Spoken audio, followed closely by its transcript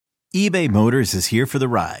eBay Motors is here for the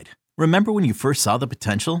ride. Remember when you first saw the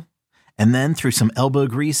potential? And then through some elbow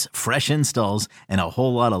grease, fresh installs, and a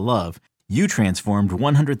whole lot of love, you transformed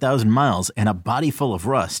 100,000 miles and a body full of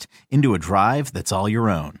rust into a drive that's all your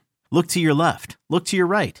own. Look to your left. Look to your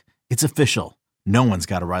right. It's official. No one's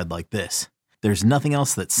got a ride like this. There's nothing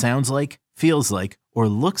else that sounds like, feels like, or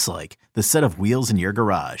looks like the set of wheels in your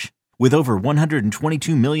garage. With over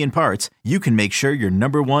 122 million parts, you can make sure your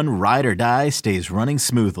number one ride or die stays running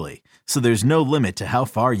smoothly. So there's no limit to how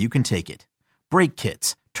far you can take it. Brake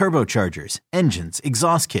kits, turbochargers, engines,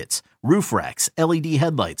 exhaust kits, roof racks, LED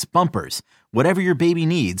headlights, bumpers, whatever your baby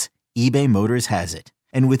needs, eBay Motors has it.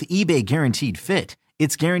 And with eBay Guaranteed Fit,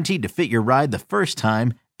 it's guaranteed to fit your ride the first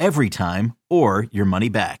time, every time, or your money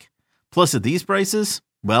back. Plus at these prices,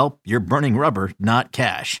 well, you're burning rubber, not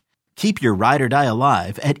cash. Keep your ride or die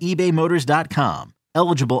alive at ebaymotors.com.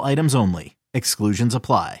 Eligible items only. Exclusions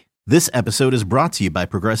apply. This episode is brought to you by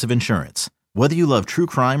Progressive Insurance. Whether you love true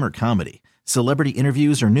crime or comedy, celebrity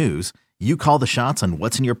interviews or news, you call the shots on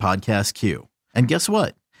what's in your podcast queue. And guess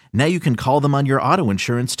what? Now you can call them on your auto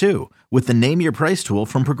insurance too with the Name Your Price tool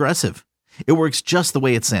from Progressive. It works just the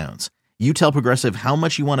way it sounds. You tell Progressive how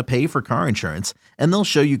much you want to pay for car insurance, and they'll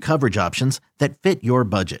show you coverage options that fit your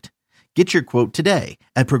budget. Get your quote today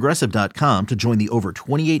at Progressive.com to join the over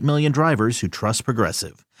 28 million drivers who trust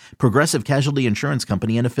Progressive. Progressive Casualty Insurance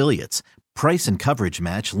Company and Affiliates. Price and coverage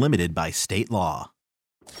match limited by state law.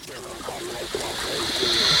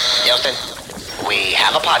 Houston, we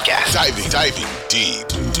have a podcast. Diving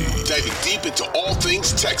deep into all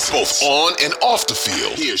things Texas, both on and off the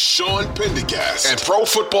field. Here's Sean Pendergast and Pro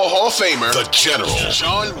Football Hall of Famer, the General,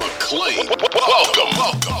 John McClain. Welcome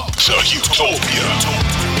to Houtopia.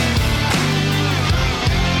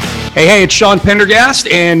 Hey, it's Sean Pendergast,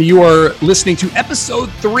 and you are listening to episode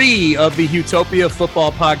 3 of the Houtopia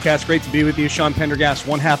Football Podcast. Great to be with you, Sean Pendergast,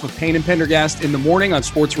 one half of Payne and Pendergast in the morning on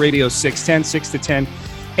Sports Radio 610, 6 to 10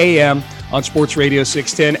 a.m. on Sports Radio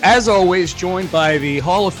 610. As always, joined by the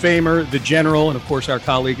Hall of Famer, the General, and of course our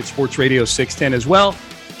colleague at Sports Radio 610 as well,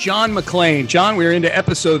 John McClain. John, we're into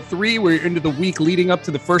episode 3. We're into the week leading up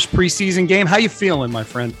to the first preseason game. How you feeling, my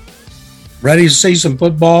friend? Ready to see some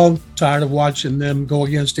football. Tired of watching them go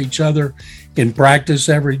against each other in practice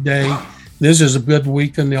every day. This is a good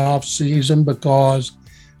week in the off season because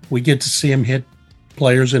we get to see them hit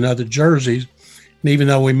players in other jerseys. And even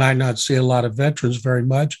though we might not see a lot of veterans very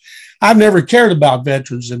much, I've never cared about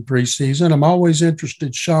veterans in preseason. I'm always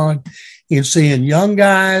interested, Sean, in seeing young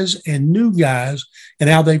guys and new guys and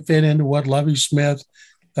how they fit into what Lovie Smith,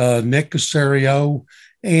 Nick Caserio,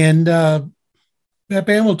 and Pep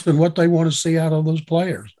Hamilton, what they want to see out of those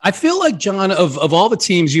players. I feel like, John, of all the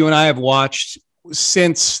teams you and I have watched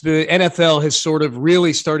since the NFL has sort of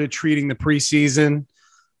really started treating the preseason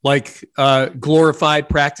like glorified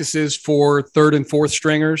practices for third and fourth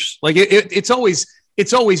stringers. Like it's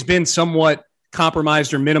always been somewhat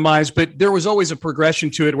compromised or minimized, but there was always a progression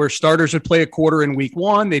to it where starters would play a quarter in week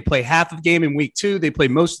 1. They'd play half of the game in week 2. They play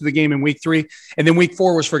most of the game in week 3. And then week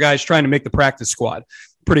 4 was for guys trying to make the practice squad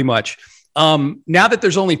pretty much. Now that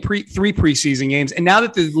there's only 3 preseason games, and now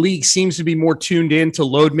that the league seems to be more tuned in to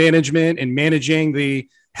load management and managing the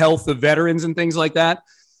health of veterans and things like that,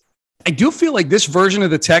 I do feel like this version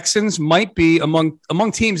of the Texans might be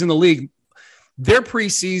among teams in the league. Their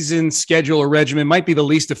preseason schedule or regimen might be the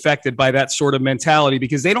least affected by that sort of mentality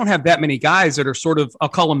because they don't have that many guys that are sort of, I'll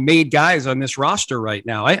call them made guys on this roster right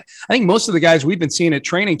now. I think most of the guys we've been seeing at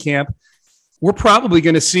training camp, we're probably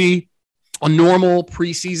going to see a normal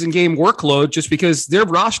preseason game workload just because their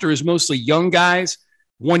roster is mostly young guys,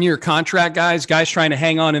 1-year contract guys trying to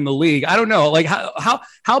hang on in the league. I don't know, like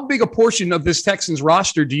how big a portion of this Texans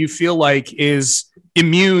roster do you feel like is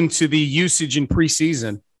immune to the usage in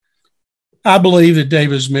preseason? I believe that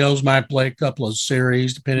Davis Mills might play a couple of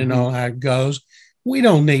series depending on how it goes. We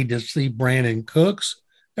don't need to see Brandon Cooks.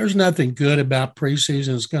 There's nothing good about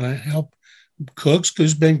preseason that's going to help Cooks,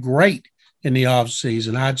 who's been great in the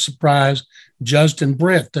offseason. I'd surprise Justin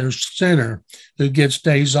Britt, their center, who gets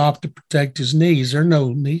days off to protect his knees. There's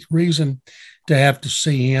no reason to have to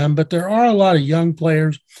see him, but there are a lot of young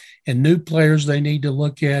players and new players they need to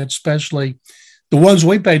look at, especially the ones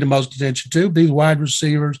we pay the most attention to, be the wide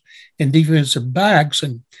receivers and defensive backs.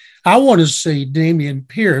 And I want to see Damian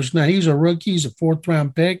Pierce. Now, he's a rookie. He's a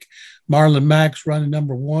fourth-round pick. Marlon Mack's running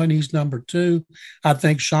number one. He's number two. I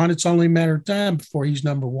think, Sean, it's only a matter of time before he's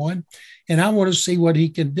number one. And I want to see what he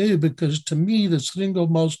can do, because to me, the single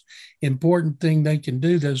most important thing they can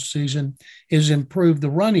do this season is improve the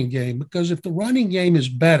running game. Because if the running game is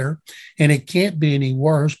better, and it can't be any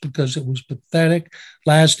worse because it was pathetic,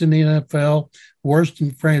 last in the NFL, worst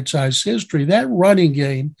in franchise history, that running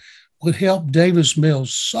game would help Davis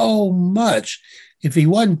Mills so much if he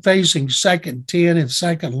wasn't facing 2nd 10 and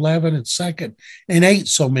 2nd 11 and 2nd and 8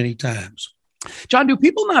 so many times. John, do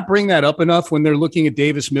people not bring that up enough when they're looking at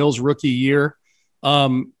Davis Mills' rookie year?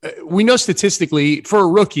 We know statistically for a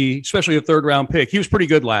rookie, especially a third-round pick, he was pretty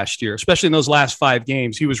good last year, especially in those last 5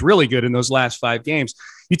 games. He was really good in those last 5 games.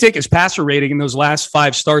 You take his passer rating in those last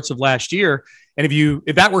 5 starts of last year, and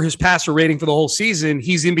if that were his passer rating for the whole season,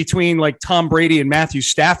 he's in between like Tom Brady and Matthew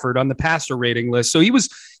Stafford on the passer rating list. So he was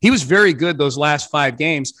very good those last 5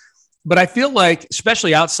 games. But I feel like,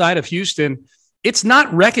 especially outside of Houston, it's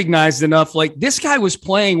not recognized enough. Like, this guy was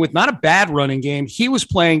playing with not a bad running game. He was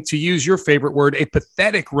playing, to use your favorite word, a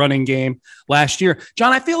pathetic running game last year.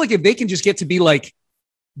 John, I feel like if they can just get to be like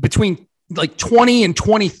between like 20 and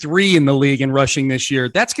 23 in the league in rushing this year,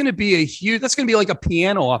 that's going to be like a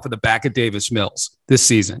piano off of the back of Davis Mills this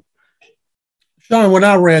season. Sean, when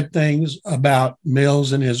I read things about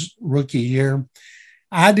Mills in his rookie year,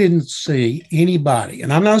 I didn't see anybody,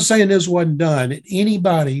 and I'm not saying this wasn't done,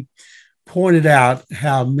 anybody pointed out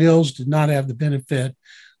how Mills did not have the benefit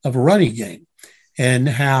of a running game and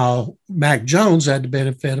how Mac Jones had the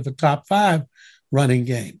benefit of a top 5 running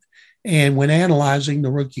game. And when analyzing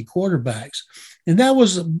the rookie quarterbacks, and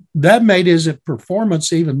that made his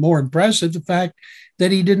performance even more impressive, the fact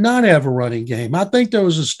that he did not have a running game. I think there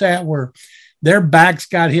was a stat where their backs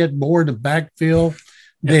got hit more in the backfield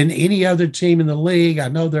than any other team in the league. I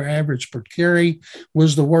know their average per carry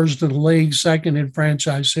was the worst in the league, 2nd in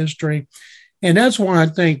franchise history. And that's why I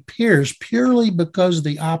think Pierce, purely because of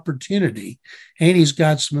the opportunity, and he's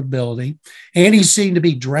got some ability, and he seemed to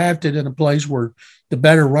be drafted in a place where the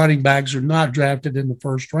better running backs are not drafted in the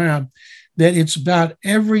first round, that it's about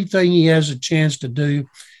everything he has a chance to do.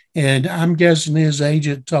 And I'm guessing his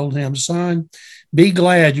agent told him, son, be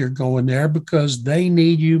glad you're going there, because they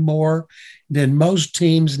need you more than most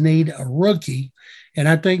teams need a rookie. And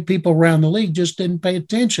I think people around the league just didn't pay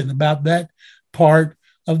attention about that part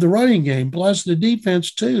of the running game, plus the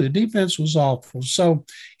defense too. The defense was awful. So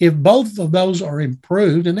if both of those are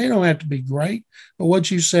improved, and they don't have to be great, but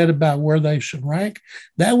what you said about where they should rank,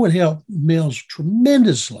 that would help Mills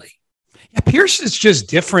tremendously. Yeah, Pierce is just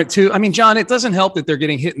different too. I mean, John, it doesn't help that they're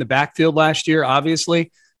getting hit in the backfield last year,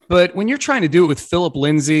 obviously. But when you're trying to do it with Phillip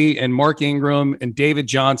Lindsay and Mark Ingram and David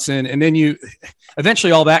Johnson, and then you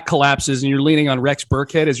eventually all that collapses and you're leaning on Rex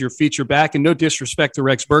Burkhead as your feature back, and no disrespect to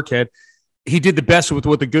Rex Burkhead, he did the best with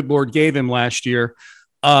what the good Lord gave him last year.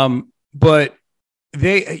 But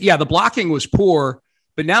the blocking was poor,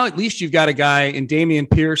 but now at least you've got a guy in Dameon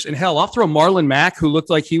Pierce, and hell, I'll throw Marlon Mack, who looked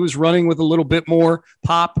like he was running with a little bit more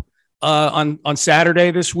pop on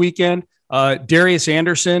Saturday this weekend. Darius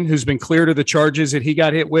Anderson, who's been cleared of the charges that he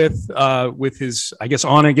got hit with his, I guess,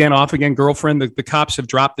 on again, off again girlfriend. The cops have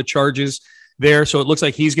dropped the charges there. So it looks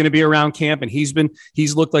like he's going to be around camp, and he's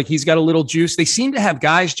looked like he's got a little juice. They seem to have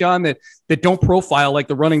guys, John, that don't profile like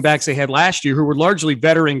the running backs they had last year, who were largely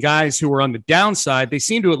veteran guys who were on the downside. They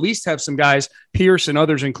seem to at least have some guys, Pierce and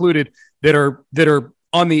others included, that are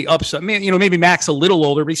on the upside. Maybe Mac's a little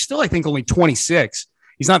older, but he's still, I think, only 26.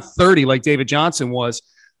 He's not 30 like David Johnson was.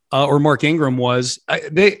 Or Mark Ingram was.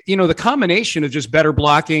 The combination of just better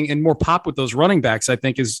blocking and more pop with those running backs, I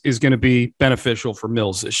think, is going to be beneficial for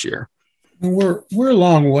Mills this year. We're a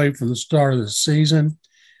long way from the start of the season,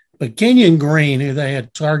 but Kenyon Green, who they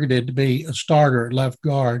had targeted to be a starter at left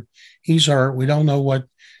guard, he's hurt. We don't know what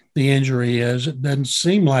the injury is. It doesn't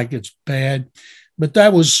seem like it's bad, but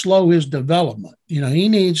that would slow his development. He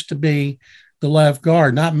needs to be the left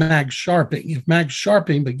guard, not Max Sharping. If Max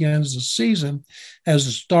Sharping begins the season as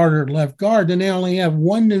a starter at left guard, then they only have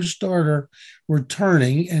one new starter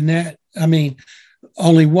returning,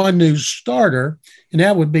 only one new starter, and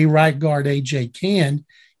that would be right guard A.J. Cann.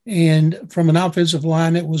 And from an offensive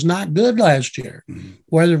line that was not good last year,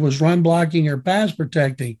 whether it was run blocking or pass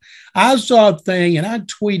protecting. I saw a thing, and I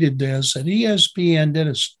tweeted this, that ESPN did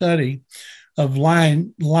a study of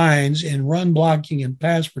lines in run blocking and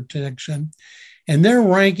pass protection, and their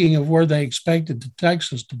ranking of where they expected the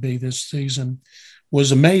Texans to be this season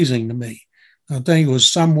was amazing to me. I think it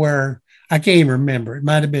was somewhere, I can't even remember. It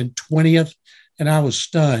might have been 20th and I was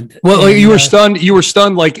stunned. Well, and, you were stunned. You were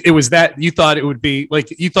stunned like it was that you thought it would be like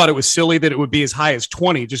you thought it was silly that it would be as high as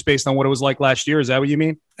 20 just based on what it was like last year. Is that what you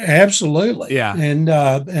mean? Absolutely. Yeah. And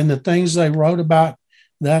the things they wrote about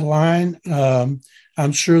that line,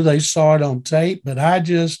 I'm sure they saw it on tape, but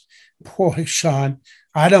boy, Sean,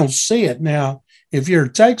 I don't see it. Now, if you're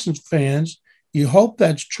Texans fans, you hope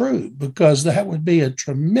that's true because that would be a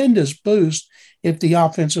tremendous boost if the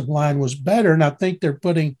offensive line was better. And I think they're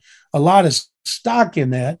putting a lot of stock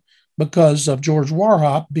in that because of George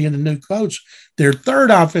Warhop being the new coach, their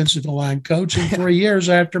third offensive line coach in 3 years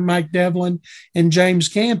after Mike Devlin and James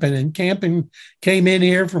Campen. And Campen came in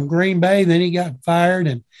here from Green Bay, then he got fired.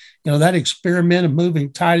 And, that experiment of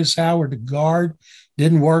moving Titus Howard to guard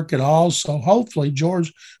didn't work at all. So hopefully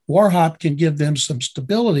George Warhop can give them some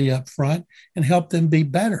stability up front and help them be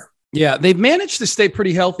better. Yeah, they've managed to stay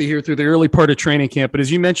pretty healthy here through the early part of training camp. But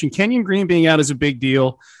as you mentioned, Kenyon Green being out is a big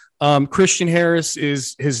deal. Christian Harris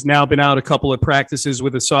has now been out a couple of practices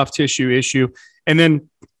with a soft tissue issue. And then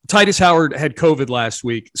Titus Howard had COVID last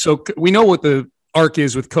week. So we know what the arc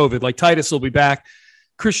is with COVID. Like Titus will be back.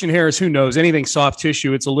 Christian Harris, who knows? Anything soft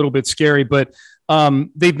tissue, it's a little bit scary. But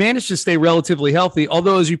they've managed to stay relatively healthy.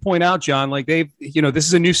 Although, as you point out, John, like this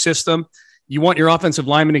is a new system. You want your offensive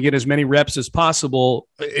linemen to get as many reps as possible.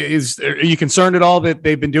 Are you concerned at all that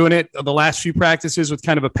they've been doing it the last few practices with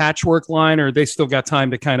kind of a patchwork line, or they still got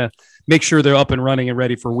time to kind of make sure they're up and running and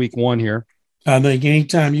ready for week one here? I think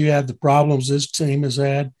anytime you have the problems this team has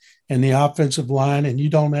had in the offensive line and you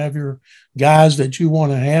don't have your guys that you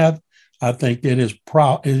want to have, I think it is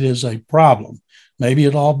a problem. Maybe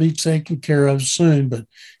it'll all be taken care of soon, but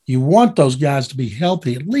you want those guys to be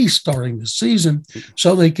healthy, at least starting the season,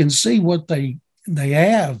 so they can see what they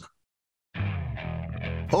have.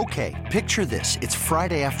 Okay, picture this. It's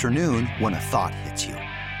Friday afternoon when a thought hits you.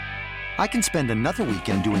 I can spend another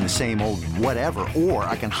weekend doing the same old whatever, or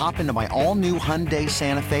I can hop into my all-new Hyundai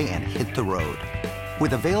Santa Fe and hit the road.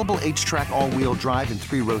 With available H-Track all-wheel drive and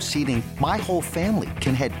 3-row seating, my whole family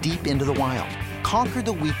can head deep into the wild. Conquer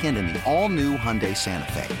the weekend in the all-new Hyundai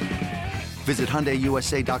Santa Fe. Visit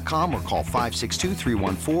HyundaiUSA.com or call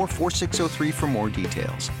 562-314-4603 for more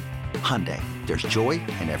details. Hyundai, there's joy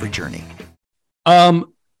in every journey.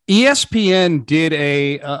 ESPN did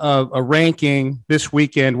a ranking this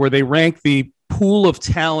weekend where they ranked the pool of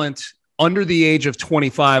talent under the age of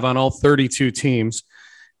 25 on all 32 teams.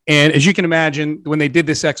 And as you can imagine, when they did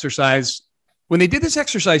this exercise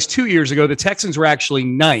 2 years ago, the Texans were actually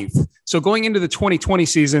 9th. So going into the 2020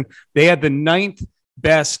 season, they had the 9th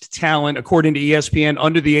best talent, according to ESPN,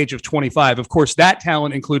 under the age of 25. Of course, that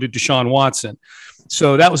talent included Deshaun Watson.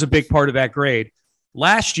 So that was a big part of that grade.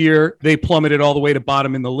 Last year, they plummeted all the way to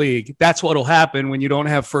bottom in the league. That's what will happen when you don't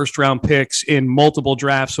have first-round picks in multiple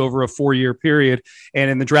drafts over a 4-year period. And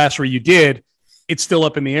in the drafts where you did, it's still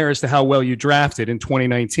up in the air as to how well you drafted in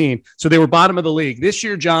 2019. So they were bottom of the league. This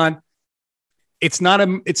year, John, it's not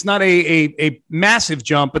a massive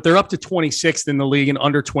jump, but they're up to 26th in the league and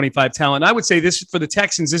under 25 talent. I would say this for the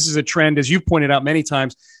Texans, this is a trend, as you've pointed out many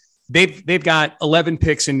times. They've got 11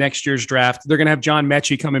 picks in next year's draft. They're going to have John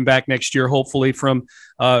Mechie coming back next year, hopefully from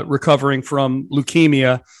recovering from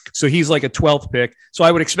leukemia. So he's like a 12th pick. So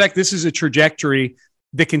I would expect this is a trajectory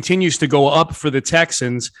that continues to go up for the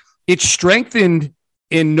Texans. It's strengthened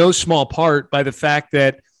in no small part by the fact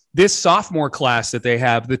that this sophomore class that they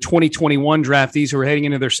have, the 2021 draftees who are heading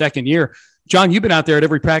into their second year. John, you've been out there at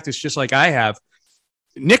every practice just like I have.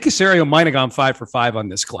 Nick Caserio might have gone 5 for 5 on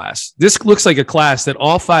this class. This looks like a class that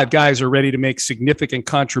all 5 guys are ready to make significant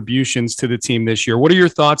contributions to the team this year. What are your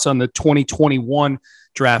thoughts on the 2021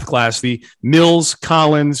 draft class, the Mills,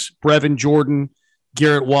 Collins, Brevin Jordan,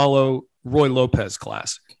 Garrett Wallow, Roy Lopez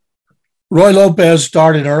class? Roy Lopez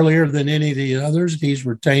started earlier than any of the others. He's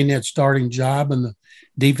retained that starting job in the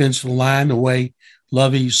defensive line the way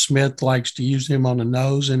Lovie Smith likes to use him on the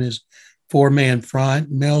nose in his 4-man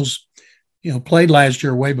front. Mills, played last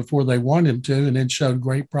year way before they wanted him to and then showed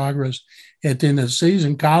great progress at the end of the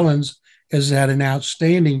season. Collins has had an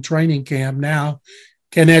outstanding training camp now.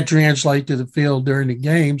 Can that translate to the field during the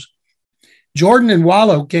games? Jordan and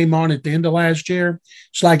Wallow came on at the end of last year.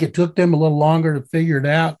 It's like it took them a little longer to figure it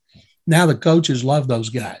out. Now the coaches love those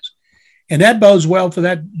guys. And that bodes well for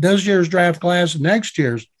this year's draft class and next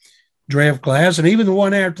year's draft class. And even the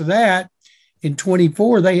one after that, in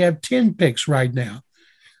 24, they have 10 picks right now.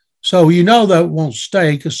 So that won't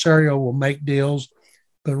stay. Caserio will make deals.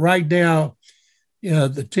 But right now,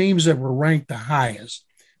 the teams that were ranked the highest,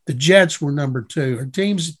 the Jets were number 2, are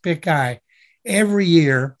teams that pick high every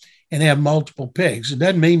year and have multiple picks. It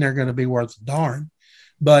doesn't mean they're going to be worth a darn,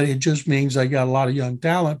 but it just means they got a lot of young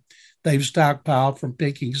talent they've stockpiled from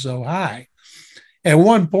picking so high. At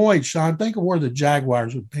one point, Sean, think of where the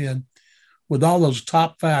Jaguars have been with all those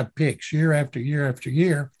top 5 picks year after year after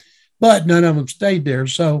year, but none of them stayed there.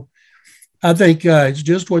 So I think it's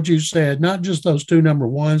just what you said, not just those 2 number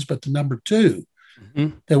ones, but the number 2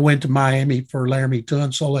 that went to Miami for Laramie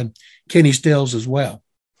Tunsil and Kenny Stills as well.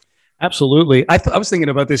 Absolutely. I was thinking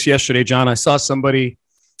about this yesterday, John. I saw somebody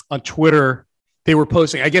on Twitter. They were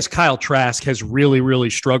posting, I guess Kyle Trask has really, really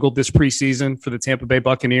struggled this preseason for the Tampa Bay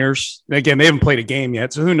Buccaneers. Again, they haven't played a game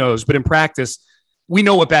yet, so who knows? But in practice, we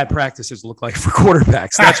know what bad practices look like for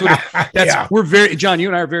quarterbacks. We're very, John, you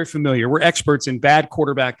and I are very familiar. We're experts in bad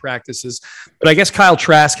quarterback practices. But I guess Kyle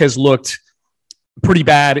Trask has looked pretty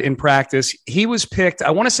bad in practice. He was picked, I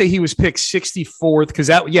want to say he was picked 64th because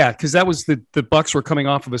that was the Bucs were coming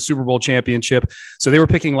off of a Super Bowl championship. So they were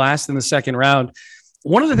picking last in the second round.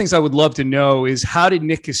 One of the things I would love to know is how did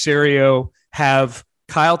Nick Caserio have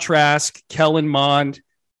Kyle Trask, Kellen Mond,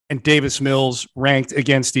 and Davis Mills ranked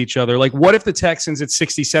against each other? Like, what if the Texans at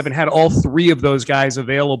 67 had all 3 of those guys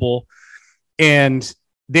available and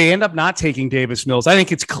they end up not taking Davis Mills? I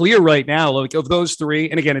think it's clear right now, like of those 3,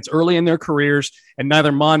 and again, it's early in their careers, and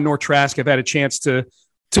neither Mond nor Trask have had a chance to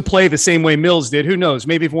play the same way Mills did. Who knows?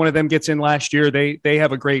 Maybe if one of them gets in last year, they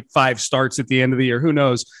have a great 5 starts at the end of the year. Who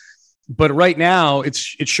knows? But right now, it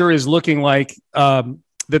sure is looking like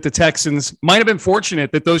that the Texans might have been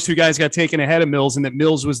fortunate that those 2 guys got taken ahead of Mills and that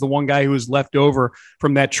Mills was the one guy who was left over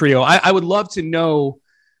from that trio. I would love to know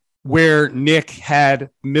where Nick had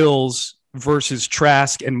Mills versus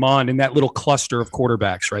Trask and Mond in that little cluster of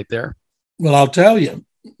quarterbacks right there. Well, I'll tell you,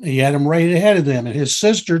 he had him right ahead of them. And his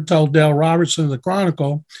sister told Dale Robertson of the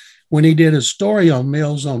Chronicle when he did a story on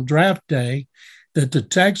Mills on draft day that the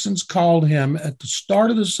Texans called him at the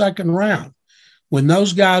start of the second round when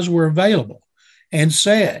those guys were available and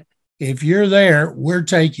said, if you're there, we're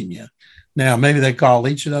taking you. Now, maybe they called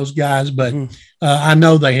each of those guys, but I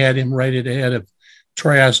know they had him rated ahead of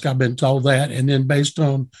Trask. I've been told that. And then based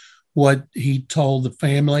on what he told the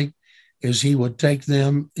family is he would take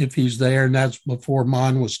them if he's there, and that's before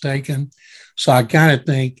Mond was taken. So I kind of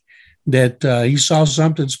think that he saw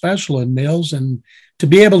something special in Mills, and to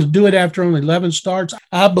be able to do it after only 11 starts,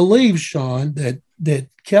 I believe, Sean, that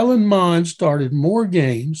Kellen Mond started more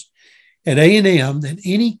games at A&M than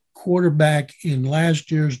any quarterback in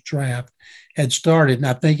last year's draft had started, and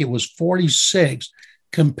I think it was 46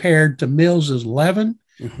 compared to Mills's 11,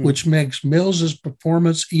 which makes Mills's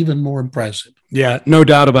performance even more impressive. Yeah, no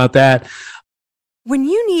doubt about that. When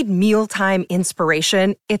you need mealtime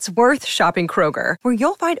inspiration, it's worth shopping Kroger, where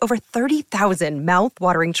you'll find over 30,000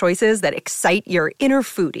 mouth-watering choices that excite your inner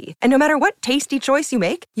foodie. And no matter what tasty choice you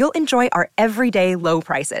make, you'll enjoy our everyday low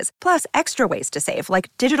prices, plus extra ways to save,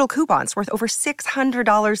 like digital coupons worth over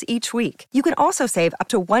 $600 each week. You can also save up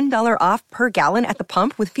to $1 off per gallon at the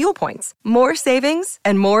pump with fuel points. More savings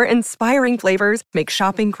and more inspiring flavors make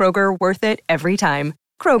shopping Kroger worth it every time.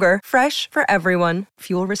 Kroger, fresh for everyone.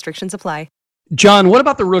 Fuel restrictions apply. John, what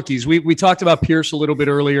about the rookies? We talked about Pierce a little bit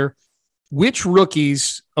earlier. Which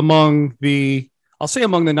rookies among the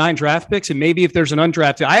 9 draft picks, and maybe if there's an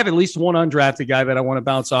undrafted, I have at least one undrafted guy that I want to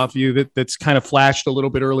bounce off you that's kind of flashed a little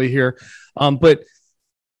bit early here. But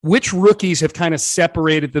which rookies have kind of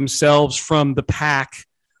separated themselves from the pack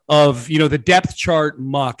of, the depth chart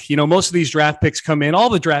muck? Most of these draft picks come in, all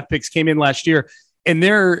the draft picks came in last year, and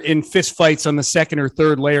they're in fist fights on the second or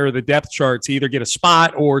third layer of the depth chart to either get a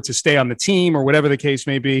spot or to stay on the team or whatever the case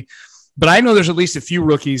may be. But I know there's at least a few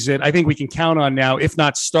rookies that I think we can count on now. If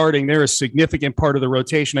not starting, they're a significant part of the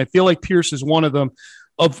rotation. I feel like Pierce is one of them.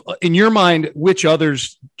 In your mind, which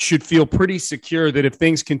others should feel pretty secure that if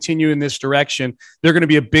things continue in this direction, they're going to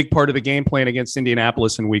be a big part of the game plan against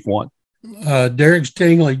Indianapolis in week 1? Derek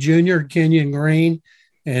Stingley Jr., Kenyon Green,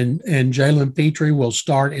 and Jalen Petrie will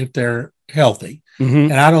start if they're healthy.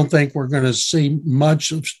 And I don't think we're going to see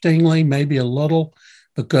much of Stingley, maybe a little,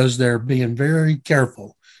 because they're being very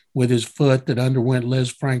careful with his foot that underwent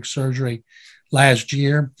Liz Frank surgery last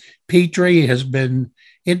year. Petrie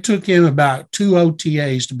it took him about 2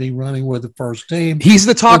 OTAs to be running with the first team. He's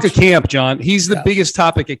the talk of camp, John. He's the biggest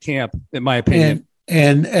topic at camp, in my opinion.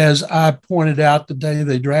 And as I pointed out the day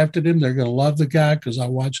they drafted him, they're going to love the guy because I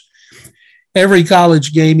watched every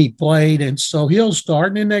college game he played, and so he'll start.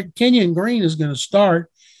 And then that Kenyon Green is going to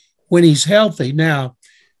start when he's healthy. Now,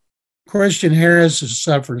 Christian Harris has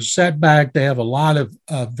suffered a setback. They have a lot of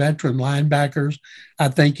veteran linebackers. I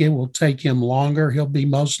think it will take him longer. He'll be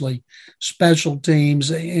mostly special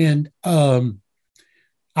teams. And I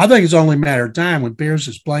think it's only a matter of time when Pierce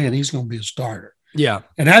is playing, he's going to be a starter. Yeah.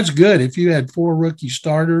 And that's good if you had 4 rookie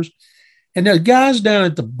starters. And the guys down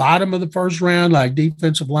at the bottom of the first round, like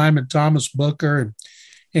defensive lineman Thomas Booker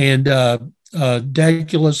and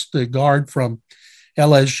Deculus, the guard from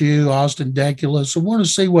LSU, Austin Deculus. I want to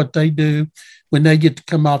see what they do when they get to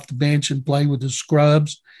come off the bench and play with the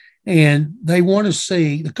scrubs. And they want to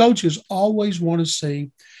see, the coaches always want to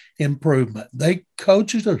see improvement.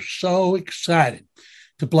 Coaches are so excited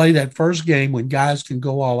to play that first game when guys can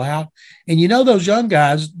go all out. And those young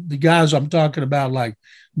guys, the guys I'm talking about like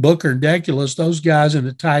Booker and Deculus, those guys in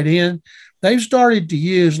the tight end, they've started to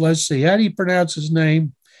use, let's see, how do you pronounce his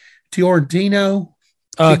name? Teorantino?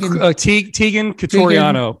 Tegan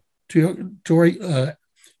Catoriano.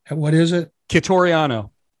 What is it?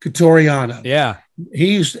 Catoriano. Yeah.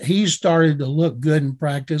 He's started to look good in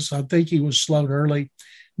practice. I think he was slowed early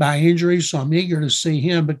by injury, so I'm eager to see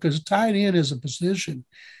him because tight end is a position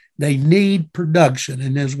they need production.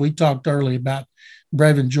 And as we talked earlier about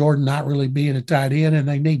Brevin Jordan not really being a tight end, and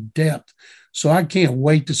they need depth. So I can't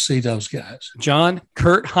wait to see those guys. John,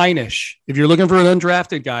 Kurt Heinisch. If you're looking for an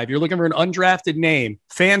undrafted guy, if you're looking for an undrafted name,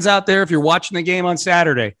 fans out there, if you're watching the game on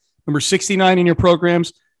Saturday, number 69 in your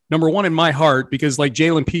programs, number 1 in my heart, because like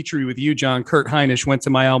Jalen Petrie with you, John, Kurt Heinisch went to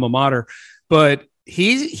my alma mater. But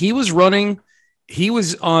he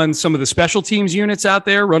was on some of the special teams units out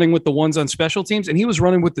there, running with the ones on special teams, and he was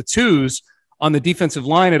running with the 2s on the defensive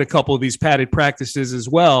line at a couple of these padded practices as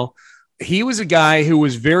well. He was a guy who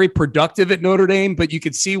was very productive at Notre Dame, but you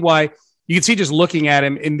could see just looking at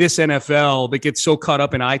him in this NFL that gets so caught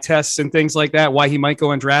up in eye tests and things like that, why he might go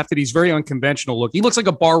undrafted. He's very unconventional look. He looks like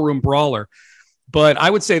a barroom brawler. But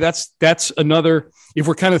I would say that's another, if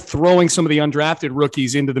we're kind of throwing some of the undrafted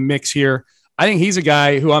rookies into the mix here, I think he's a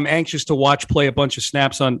guy who I'm anxious to watch play a bunch of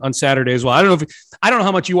snaps on Saturday as well. I don't know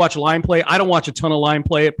how much you watch line play. I don't watch a ton of line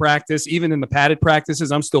play at practice, even in the padded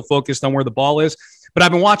practices. I'm still focused on where the ball is. But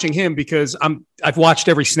I've been watching him because I've watched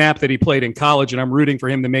every snap that he played in college, and I'm rooting for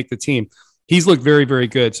him to make the team. He's looked very, very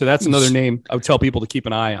good. So that's another name I would tell people to keep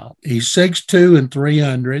an eye on. He's 6'2" and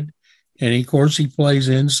 300, and of course he plays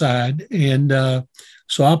inside. And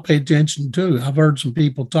so I'll pay attention too. I've heard some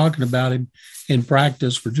people talking about him in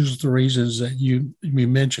practice for just the reasons that you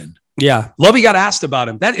mentioned. Yeah. Lovey got asked about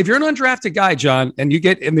him. That if you're an undrafted guy, John, and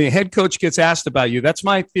the head coach gets asked about you, that's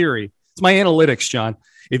my theory. It's my analytics, John.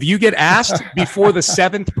 If you get asked before the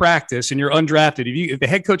 7th practice and you're undrafted, if the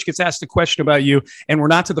head coach gets asked a question about you and we're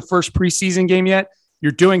not to the first preseason game yet,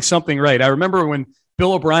 you're doing something right. I remember when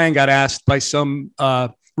Bill O'Brien got asked by some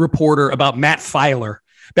reporter about Matt Filer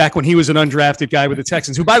back when he was an undrafted guy with the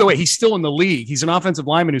Texans, who, by the way, he's still in the league. He's an offensive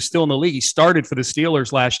lineman who's still in the league. He started for the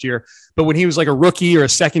Steelers last year, but when he was like a rookie or a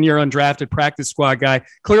second-year undrafted practice squad guy,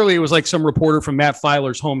 clearly it was like some reporter from Matt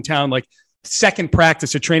Filer's hometown, like second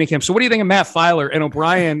practice at training camp. So what do you think of Matt Filer? And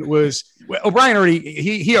O'Brien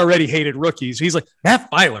already hated rookies. He's like, Matt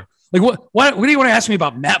Filer. Like, what do you want to ask me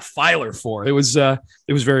about Matt Filer for? It was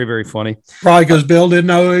very, very funny. Probably because Bill didn't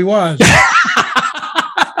know who he was.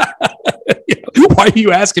 Why are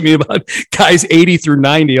you asking me about guys 80 through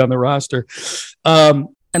 90 on the roster?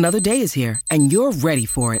 Another day is here, and you're ready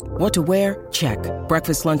for it. What to wear? Check.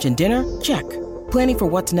 Breakfast, lunch, and dinner? Check. Planning for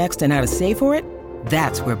what's next and how to save for it?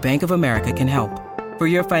 That's where Bank of America can help. For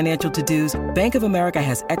your financial to-dos, Bank of America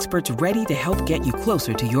has experts ready to help get you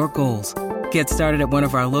closer to your goals. Get started at one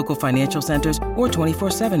of our local financial centers or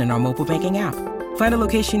 24/7 in our mobile banking app. Find a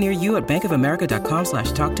location near you at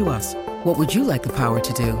bankofamerica.com/talktous. What would you like the power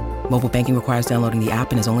to do? Mobile banking requires downloading the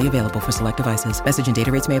app and is only available for select devices. Message and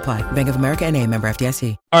data rates may apply. Bank of America NA, member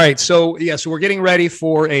FDIC. All right. So we're getting ready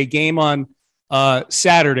for a game on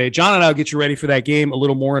Saturday. John and I will get you ready for that game a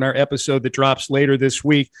little more in our episode that drops later this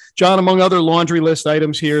week. John, among other laundry list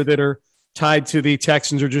items here that are tied to the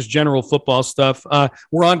Texans or just general football stuff,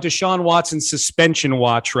 we're on Deshaun Watson's suspension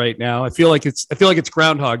watch right now. I feel like it's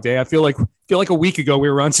Groundhog Day. I feel like a week ago we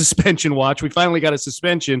were on suspension watch. We finally got a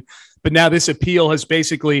suspension, but now this appeal has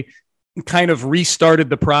basically kind of restarted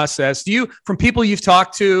the process. From people you've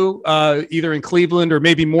talked to, either in Cleveland or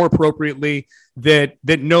maybe more appropriately, that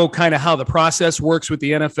know kind of how the process works with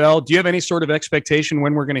the NFL, do you have any sort of expectation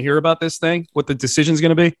when we're going to hear about this thing, what the decision is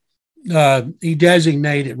going to be?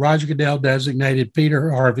 Roger Goodell designated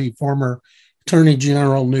Peter Harvey, former Attorney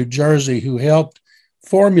General of New Jersey, who helped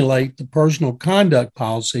formulate the personal conduct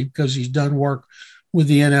policy because he's done work with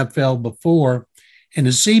the NFL before. And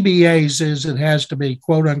the CBA says it has to be,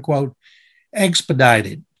 quote unquote,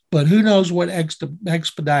 expedited. But who knows what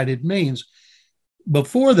expedited means?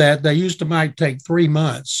 Before that, they might take 3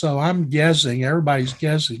 months. So everybody's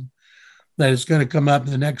guessing that it's going to come up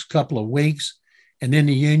in the next couple of weeks. And then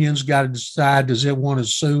the union's got to decide, does it want to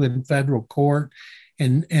sue in federal court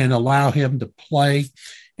and allow him to play?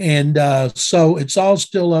 And so it's all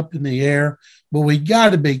still up in the air, but we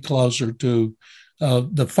got to be closer to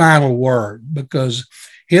the final word, because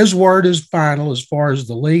his word is final as far as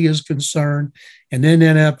the league is concerned. And then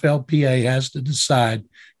NFLPA has to decide,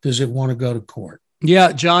 does it want to go to court?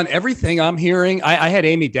 Yeah, John, everything I'm hearing, I had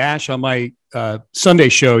Amy Dash on my Sunday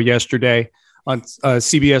show yesterday on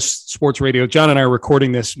CBS Sports Radio. John and I are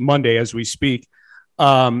recording this Monday as we speak.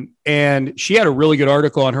 And she had a really good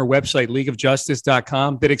article on her website,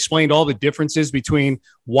 leagueofjustice.com, that explained all the differences between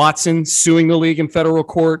Watson suing the league in federal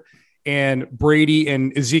court and Brady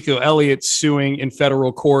and Ezekiel Elliott suing in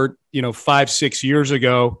federal court, 5-6 years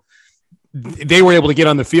ago. They were able to get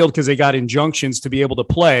on the field because they got injunctions to be able to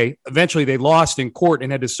play. Eventually they lost in court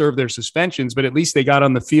and had to serve their suspensions, but at least they got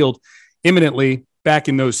on the field imminently back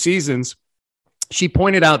in those seasons. She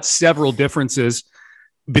pointed out several differences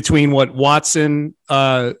between Watson's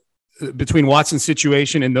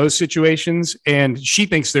situation and those situations. And she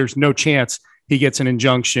thinks there's no chance he gets an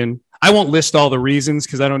injunction. I won't list all the reasons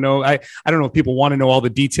because I don't know. I don't know if people want to know all the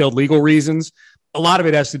detailed legal reasons. A lot of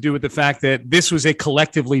it has to do with the fact that this was a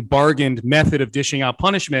collectively bargained method of dishing out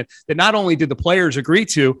punishment that not only did the players agree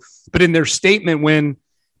to, but in their statement when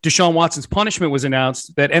Deshaun Watson's punishment was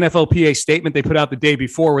announced, that NFLPA statement they put out the day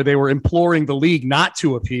before where they were imploring the league not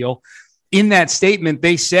to appeal. In that statement,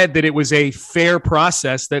 they said that it was a fair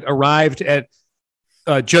process that arrived at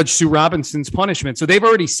Judge Sue Robinson's punishment. So they've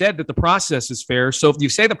already said that the process is fair. So if you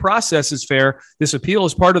say the process is fair, this appeal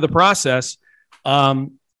is part of the process.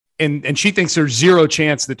 And she thinks there's zero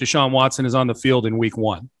chance that Deshaun Watson is on the field in week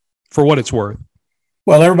 1, for what it's worth.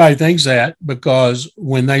 Well, everybody thinks that because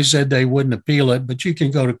when they said they wouldn't appeal it, but you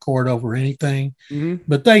can go to court over anything,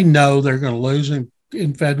 but they know they're going to lose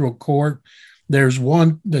in federal court. There's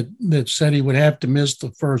one that said he would have to miss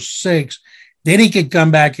the first 6. Then he could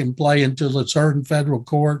come back and play until it's heard in federal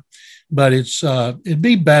court. But it'd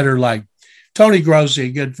be better, like Tony Grossi,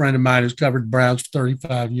 a good friend of mine who's covered Browns for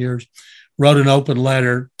 35 years, wrote an open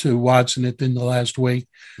letter to Watson at the end of last week.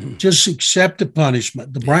 Just accept the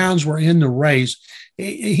punishment. The Browns were in the race.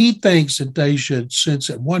 He thinks that they should, since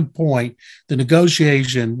at one point the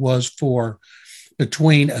negotiation was for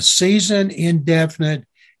between a season indefinite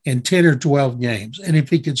and 10 or 12 games. And if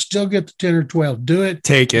he could still get the 10 or 12, do it.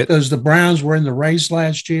 Take it. Because the Browns were in the race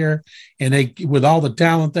last year, and they, with all the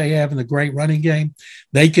talent they have in the great running game,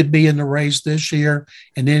 they could be in the race this year.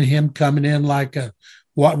 And then him coming in like a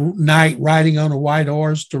knight riding on a white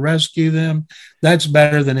horse to rescue them, that's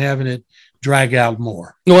better than having it drag out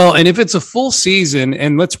more. Well, and if it's a full season,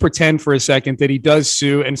 and let's pretend for a second that he does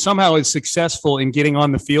sue and somehow is successful in getting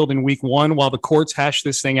on the field in week 1 while the courts hash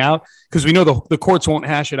this thing out, because we know the courts won't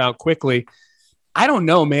hash it out quickly. I don't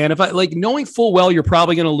know, man. If I knowing full well you're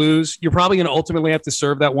probably going to lose, you're probably going to ultimately have to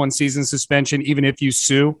serve that 1 season suspension, even if you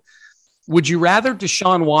sue. Would you rather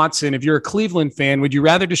Deshaun Watson, if you're a Cleveland fan, would you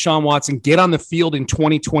rather Deshaun Watson get on the field in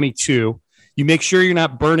 2022? You make sure you're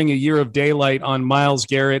not burning a year of daylight on Myles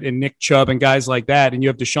Garrett and Nick Chubb and guys like that, and you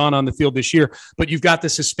have Deshaun on the field this year, but you've got the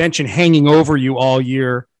suspension hanging over you all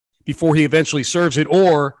year before he eventually serves it?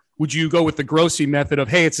 Or would you go with the Grossi method of,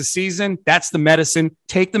 hey, it's a season, that's the medicine,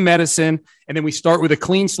 take the medicine, and then we start with a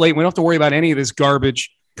clean slate. We don't have to worry about any of this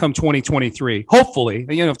garbage come 2023. Hopefully,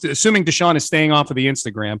 assuming Deshaun is staying off of the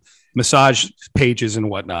Instagram massage pages and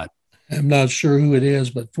whatnot. I'm not sure who it is,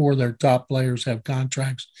 but 4 of their top players have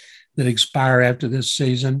contracts that expire after this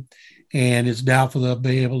season, and it's doubtful they'll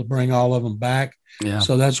be able to bring all of them back. Yeah.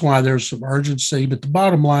 So that's why there's some urgency. But the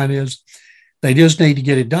bottom line is they just need to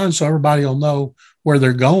get it done so everybody will know where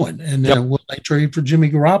they're going. And then will they trade for Jimmy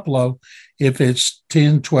Garoppolo if it's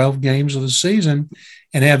 10, 12 games of the season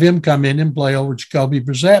and have him come in and play over Jacoby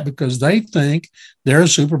Brissett because they think they're a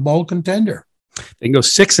Super Bowl contender? They can go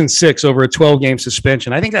 6-6 over a 12-game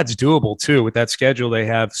suspension. I think that's doable too with that schedule they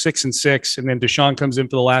have, 6-6, and then Deshaun comes in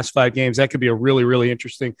for the last 5 games. That could be a really, really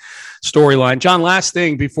interesting storyline. John, last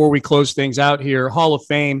thing before we close things out here, Hall of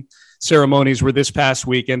Fame ceremonies were this past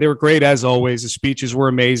weekend. They were great as always. The speeches were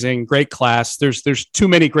amazing. Great class. There's too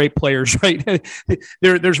many great players, right?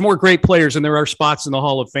 There's more great players than there are spots in the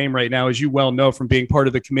Hall of Fame right now, as you well know from being part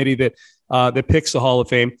of the committee that picks the Hall of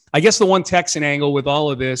Fame. I guess the one Texan angle with all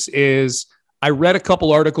of this is I read a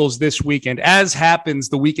couple articles this weekend. As happens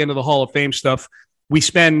the weekend of the Hall of Fame stuff, we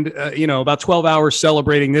spend about 12 hours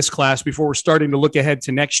celebrating this class before we're starting to look ahead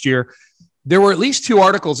to next year. There were at least 2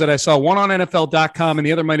 articles that I saw, one on NFL.com and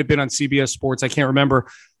the other might have been on CBS Sports. I can't remember.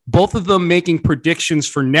 Both of them making predictions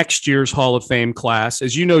for next year's Hall of Fame class.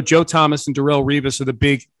 As you know, Joe Thomas and Darrelle Revis are the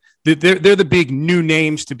big they're the big new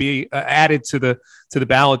names to be added to the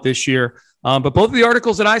ballot this year. But both of the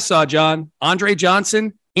articles that I saw, John, Andre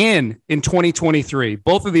Johnson in 2023,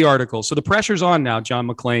 both of the articles. So the pressure's on now, John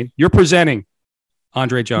McClain. You're presenting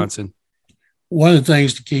Andre Johnson. one of the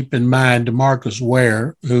things to keep in mind, DeMarcus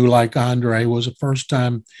Ware, who, like Andre, was a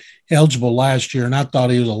first-time eligible last year, and I thought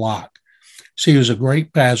he was a lock. So he was a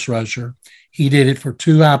great pass rusher. He did it for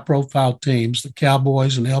two high-profile teams, the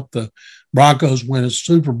Cowboys, and helped the Broncos win a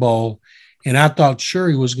Super Bowl. And I thought sure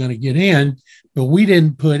he was going to get in, but we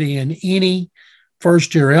didn't put in any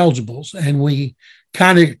first-year eligibles, and we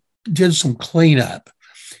kind of did some cleanup.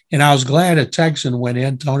 And I was glad a Texan went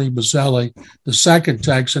in, Tony Boselli, the second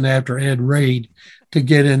Texan after Ed Reed, to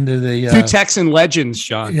get into the two Texan legends,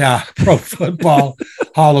 Sean. Yeah, Pro Football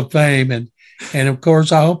Hall of Fame. And of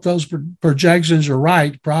course, I hope those projections are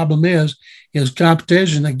right. Problem is, his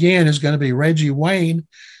competition, again, is going to be Reggie Wayne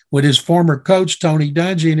with his former coach, Tony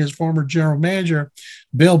Dungy, and his former general manager,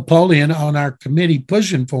 Bill Polian, on our committee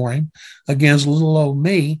pushing for him against little old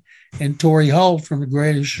me. And Torrey Holt from The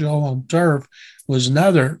Greatest Show on Turf was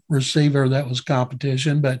another receiver that was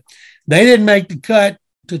competition, but they didn't make the cut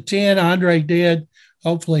to 10. Andre did.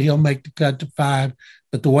 Hopefully he'll make the cut to 5.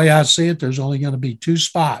 But the way I see it, there's only going to be 2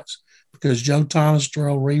 spots because Joe Thomas,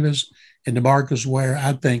 Terrell Revis, and DeMarcus Ware,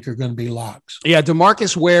 I think, are going to be locks. Yeah,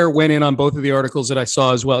 DeMarcus Ware went in on both of the articles that I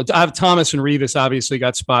saw as well. I have Thomas and Revis obviously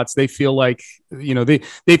got spots. They feel like,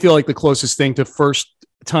 they feel like the closest thing to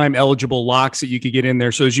first-time eligible locks that you could get in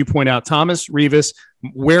there. So as you point out, Thomas, Revis,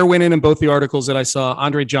 Ware went in both the articles that I saw.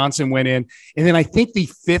 Andre Johnson went in. And then I think the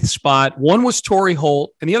 5th spot, one was Torrey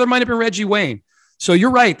Holt, and the other might have been Reggie Wayne. So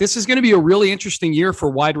you're right. This is going to be a really interesting year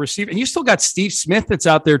for wide receiver. And you still got Steve Smith that's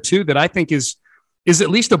out there too, that I think is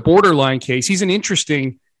at least a borderline case. He's an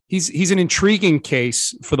intriguing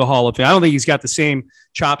case for the Hall of Fame. I don't think he's got the same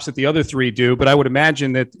chops that the other 3 do, but I would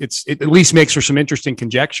imagine that it at least makes for some interesting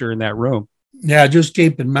conjecture in that room. Yeah, just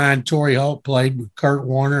keep in mind, Torrey Holt played with Kurt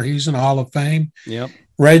Warner. He's in the Hall of Fame. Yep.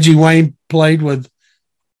 Reggie Wayne played with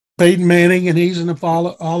Peyton Manning, and he's in the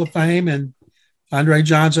Hall of Fame. And Andre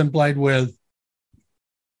Johnson played with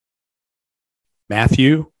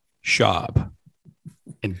Matthew Schaub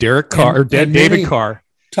and Derek Carr, or David Carr,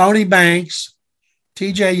 Tony Banks,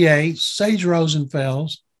 TJ Yates, Sage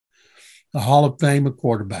Rosenfels, the Hall of Fame of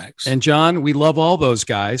quarterbacks. And John, we love all those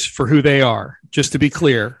guys for who they are, just to be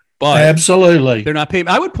clear. But absolutely, they're not paid.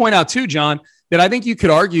 I would point out too, John, that I think you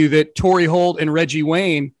could argue that Torrey Holt and Reggie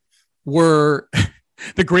Wayne were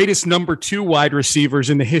the greatest number 2 wide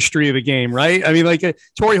receivers in the history of the game, right? I mean,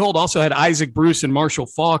 Torrey Holt also had Isaac Bruce and Marshall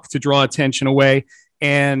Faulk to draw attention away.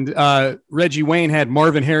 And Reggie Wayne had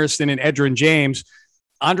Marvin Harrison and Edgerrin James.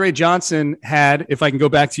 Andre Johnson had, if I can go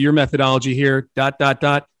back to your methodology here, ...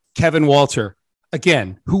 Kevin Walter.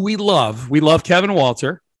 Again, who we love. We love Kevin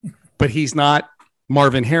Walter, but he's not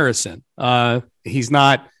Marvin Harrison. He's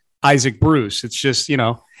not Isaac Bruce. It's just,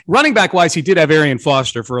 running back wise, he did have Arian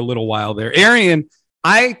Foster for a little while there.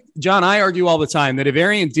 John, I argue all the time that if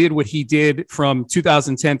Arian did what he did from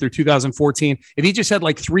 2010 through 2014, if he just had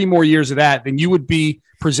like 3 more years of that, then you would be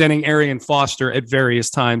presenting Arian Foster at various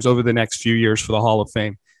times over the next few years for the Hall of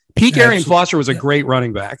Fame. Peak Arian Foster was a great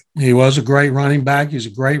running back. He was a great running back. He's a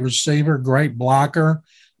great receiver, great blocker,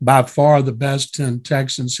 by far the best in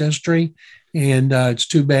Texans history. And it's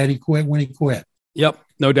too bad he quit when he quit. Yep,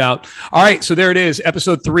 no doubt. All right, so there it is.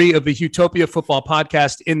 Episode 3 of the Houtopia Football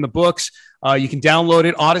Podcast in the books. You can download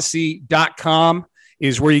it. Odyssey.com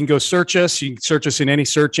is where you can go search us. You can search us in any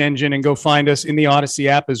search engine and go find us in the Odyssey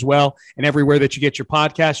app as well and everywhere that you get your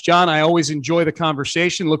podcast. John, I always enjoy the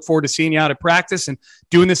conversation. Look forward to seeing you out at practice and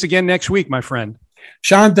doing this again next week, my friend.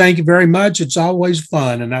 Sean, thank you very much. It's always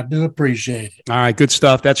fun, and I do appreciate it. All right, good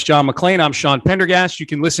stuff. That's John McClain. I'm Sean Pendergast. You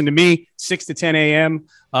can listen to me 6 to 10 a.m.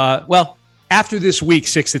 After this week,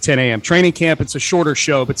 6 to 10 a.m. Training camp, it's a shorter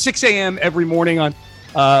show, but 6 a.m. every morning on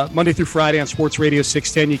Monday through Friday on Sports Radio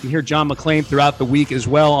 610. You can hear John McClain throughout the week as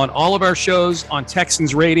well on all of our shows on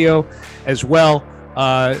Texans Radio as well.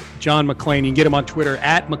 John McClain, you can get him on Twitter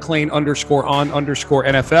at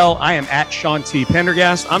McClain_on_NFL. I am at Sean T.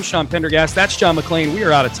 Pendergast. I'm Sean Pendergast. That's John McClain. We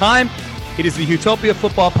are out of time. It is the Houtopia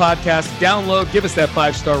Football Podcast. Download, give us that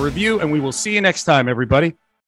 5-star review, and we will see you next time, everybody.